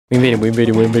We're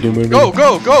invading. Go!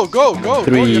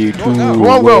 3, 2,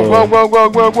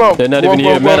 Go. They're not even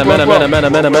here. Mana.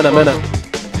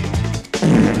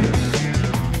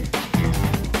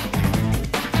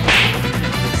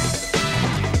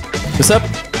 What's up?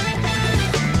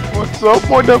 What's up,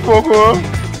 motherfucker?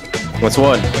 What's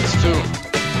one? That's two.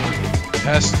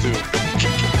 Has to.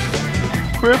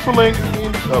 Crippling.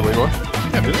 Oh, wait, what?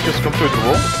 Yeah, did it just come through the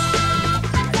wall?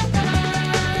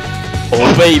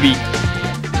 Oh baby.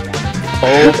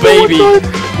 Oh baby.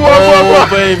 Oh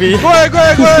baby. Go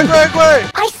ahead!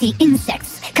 I see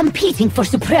insects competing for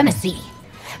supremacy.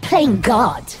 Playing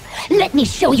God. Let me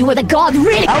show you where the God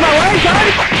really— Out of my way,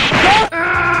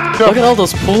 guys! Look at all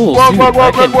those pools. Walk, Dude, walk, I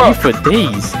walk, can walk, eat for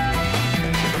days.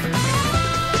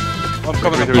 I'm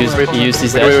coming. He used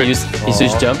his dash, he used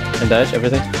his jump and dash,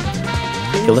 everything.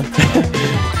 Kill him.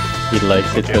 He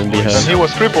likes it when behind. And he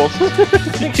was crippled.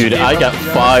 Dude, I got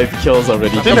 5 kills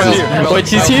already. Come here. Wait,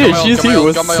 she's here, she's here.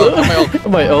 What's up?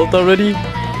 My ult already?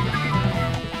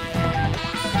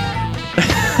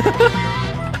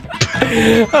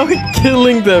 I'm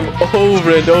killing them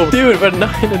over and over. Dude, we're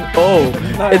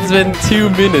 9-0. It's been 2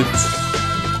 minutes.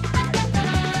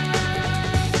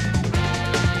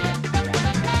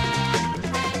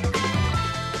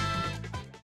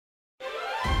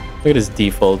 Look at his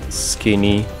default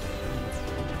skinny.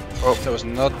 Oh, that was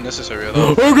not necessary at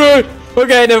all.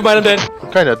 Okay, never mind, I'm dead.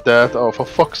 I'm kinda dead. Oh, for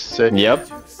fuck's sake. Yep.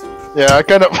 Yeah, I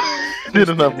kind of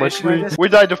didn't have much sleep. We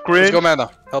died of Let's cringe. go, Mana.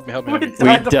 Help me.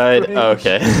 We died.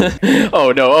 Okay.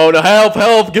 Oh no! Help!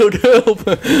 Help!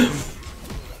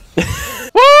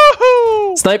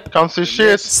 Woohoo! Snipe. Can't see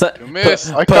shit. You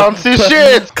missed. I can't see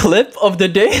shit. Clip of the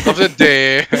day. Of the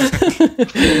day.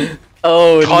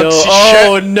 Oh Can't no! see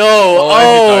Oh shit. no! Oh,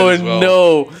 Oh he died as well.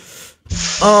 no!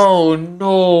 Oh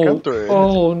no! Counter it.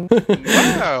 Oh no!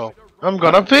 Wow. I'm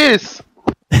gonna piss.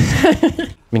 I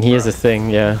mean, here's the thing.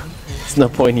 Yeah, it's no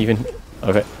point even.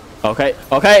 Okay. I get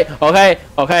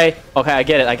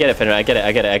it, Fenrir. I get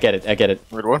it.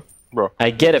 Wait, what? Bro. I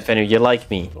get it, Fenrir. You like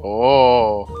me.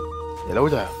 Oh. Hello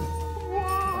there.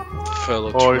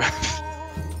 Fellow Oh. trap.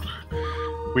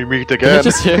 We meet Can again. I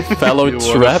just hear fellow You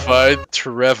wanna trap? fight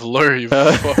Traveler, you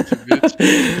fucking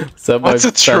bitch. What's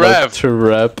a trap?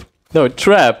 Trap. No,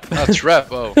 trap. Ah, trap,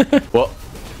 oh. What?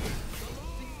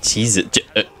 Jesus.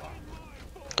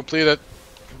 Completed.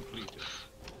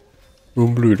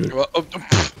 Unblooted. Well,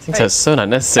 Things are so not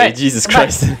necessary. Hey, Jesus come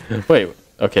back. Christ. Wait.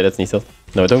 Okay, that's Nisal.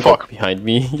 No, don't Fuck. go behind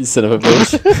me, you son of a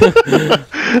bitch.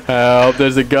 Help!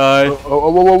 There's a guy.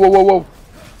 Whoa.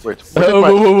 Wait.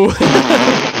 Whoa.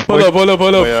 Hold up. My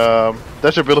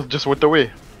dash ability just went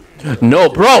away. No,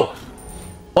 bro.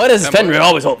 Why does Fenrir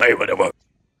always hold me? Whatever.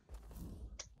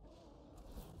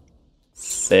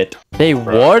 Sit. They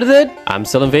warded it? I'm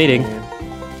still invading.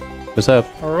 What's up?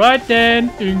 Alright then,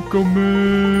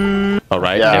 incoming.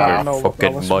 Alright, Yeah. I don't never know what that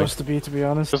fucking was mind. supposed to be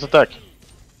honest. Just attack.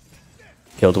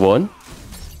 Killed one.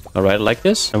 Alright, I like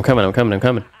this. I'm coming. Okay,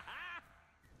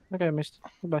 I missed.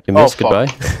 Goodbye. You missed, fuck. goodbye.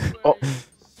 Oh.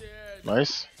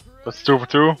 Nice. That's 2 for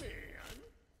 2.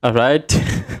 Alright.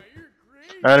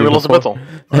 And we lost the battle.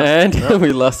 And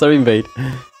we lost our invade.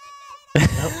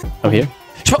 I'm here.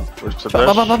 Where's the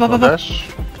dash? No dash.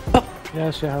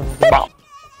 Yes, you have a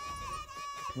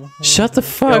Shut the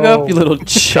fuck up, you little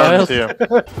child.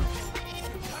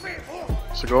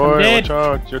 Sugoi, dead. watch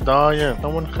out, you're dying. No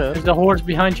one There's cares. the hordes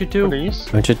behind you too. Please.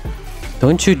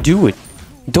 Don't you do it.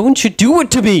 Don't you do it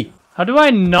to me. How do I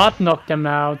not knock them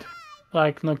out?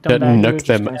 Like, knock them back. Knock Just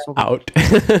them cancel them. out.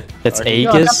 That's Yo, help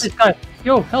Aegis. this guy.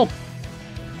 Yo, help.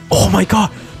 Oh my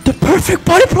god, the perfect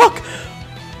body block!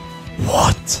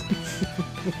 What?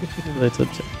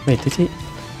 Wait, did he?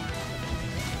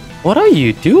 What are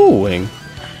you doing?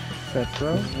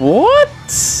 Petro. What?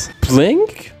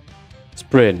 Blink?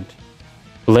 Sprint.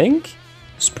 Blink?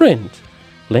 Sprint.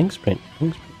 Blink, sprint. Blink,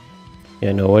 sprint.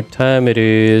 You know what time it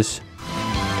is.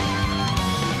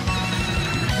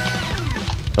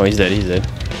 Oh, he's dead.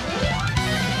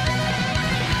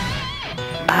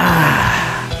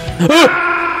 I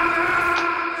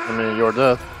mean, you're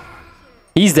dead.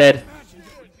 He's dead.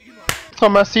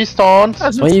 Some assistance.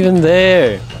 Why even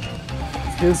there?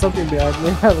 There's something behind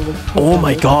me. Oh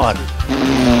my god.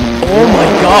 Oh my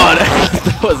god.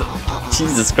 That was...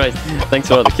 Jesus Christ. Thanks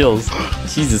for all the kills.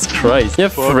 Jesus Christ. You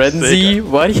have Fuck's frenzy? sake.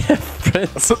 Why do you have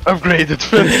frenzy? Upgraded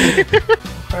frenzy.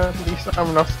 At least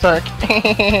I'm not stuck.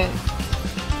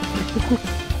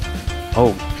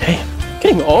 Oh, damn.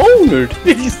 Getting honored.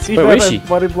 Did you see Wait, where that is she? I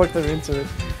body blocked her into it?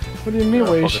 What do you mean,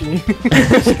 where is she? She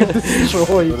got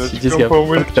destroyed. Let's She just go got home,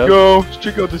 fucked let's up. go.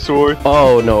 She got destroyed.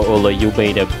 Oh no, Ola, you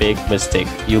made a big mistake.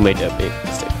 You made a big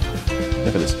mistake.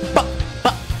 Look at this.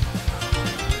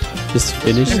 Just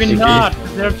finish the Maybe game. not.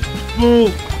 They're full.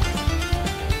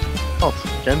 Oh,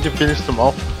 can't you finish them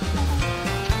off?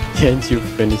 Can't you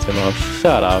finish him off?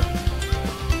 Shut up.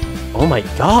 Oh my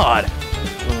god!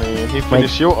 I mean, he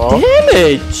finished you off.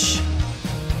 Damage!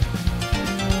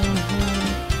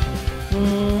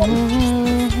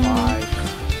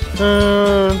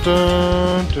 Dun,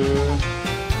 dun, dun,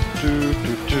 dun,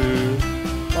 dun, dun.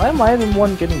 Why am I the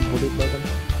one getting bullied by them?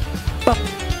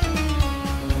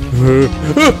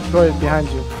 Go behind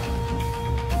you.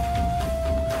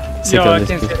 Sick Yo, on I this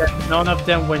can dude. say that none of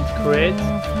them went crit.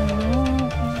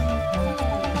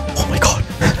 Oh my god.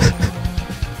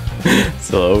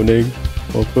 Slow-ning.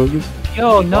 More focus.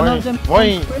 Yo, none of them Why?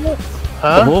 went crit.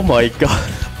 Huh? Oh my god.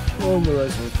 Oh,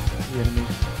 Mirage with the enemy.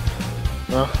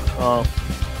 Oh.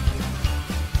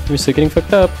 You're still getting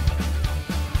fucked up.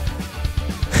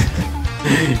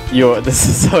 Yo, this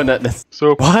is so not necessary.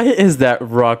 So, Why is that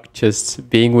rock just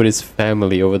being with his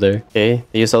family over there? Okay,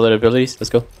 they use all their abilities. Let's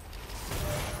go.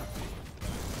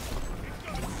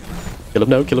 Kill him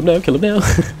now, kill him now, kill him now.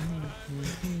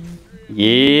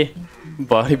 Yeah.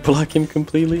 Body block him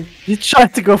completely. You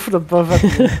tried to go for the buff at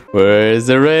me. Where's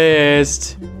the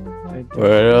rest?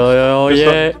 Where? Oh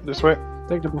yeah. this way.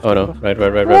 Take the buff. Oh no. Right.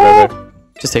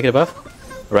 Just take it above.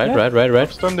 Right.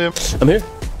 Stun him. I'm here.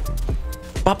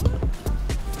 Pop.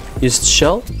 Used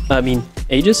shell. I mean,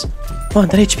 Aegis. Oh,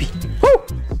 that HP. Woo!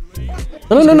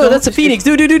 No, that's a phoenix.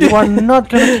 Dude. You are not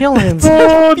gonna kill him.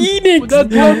 Phoenix.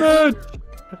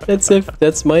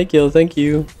 That's my kill. Thank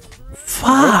you.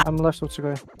 Fuck. I'm left with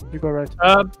Sagai. You go right.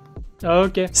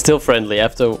 Okay. Still friendly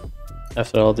after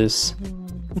all this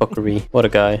fuckery. What a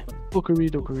guy.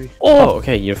 Dookery. Oh,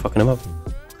 okay. You're fucking him up.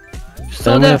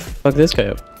 So I'm gonna that fuck this guy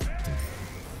up.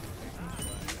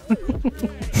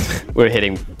 We're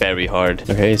hitting very hard.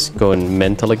 Okay, he's going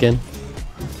mental again.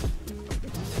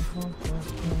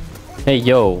 Hey,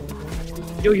 yo.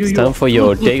 It's time for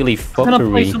your daily I'm gonna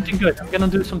play fuckery. something good. I'm gonna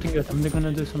do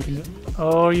something good.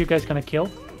 Oh, you guys gonna kill?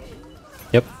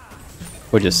 Yep.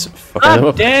 We're just fucking them God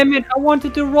up. damn it! I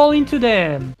wanted to roll into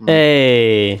them.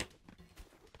 Hey.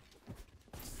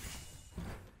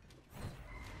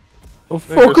 Oh,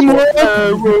 fuck him up.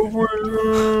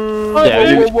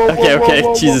 Yeah, okay.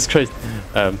 Jesus Christ.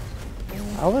 I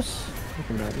was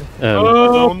looking at you.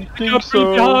 don't think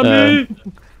so.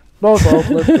 Let's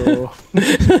go.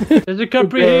 There's a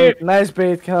Capri here. Nice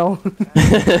bait, Cal.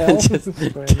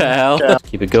 Cal.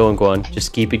 Keep it going, Guan.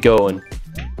 Just keep it going.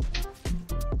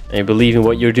 And believe in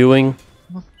what you're doing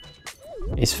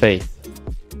is faith.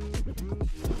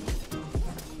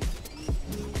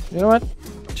 You know what?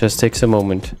 Just takes a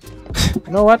moment.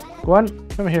 You know what? Go on.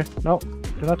 Come here. No.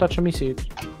 Do not touch me seed.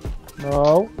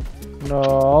 No.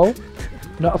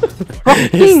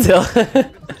 He's still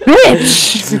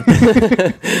Bitch!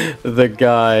 the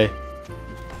guy.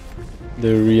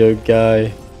 The real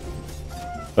guy.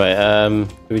 Right, do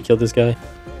we kill this guy?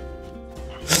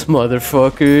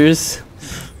 Motherfuckers.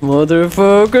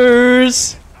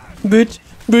 Bitch.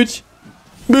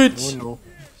 Oh no.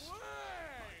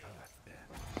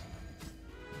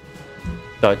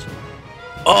 Dodge.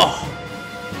 Oh!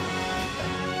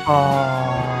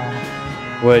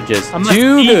 We're just I'm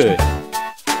too not- good.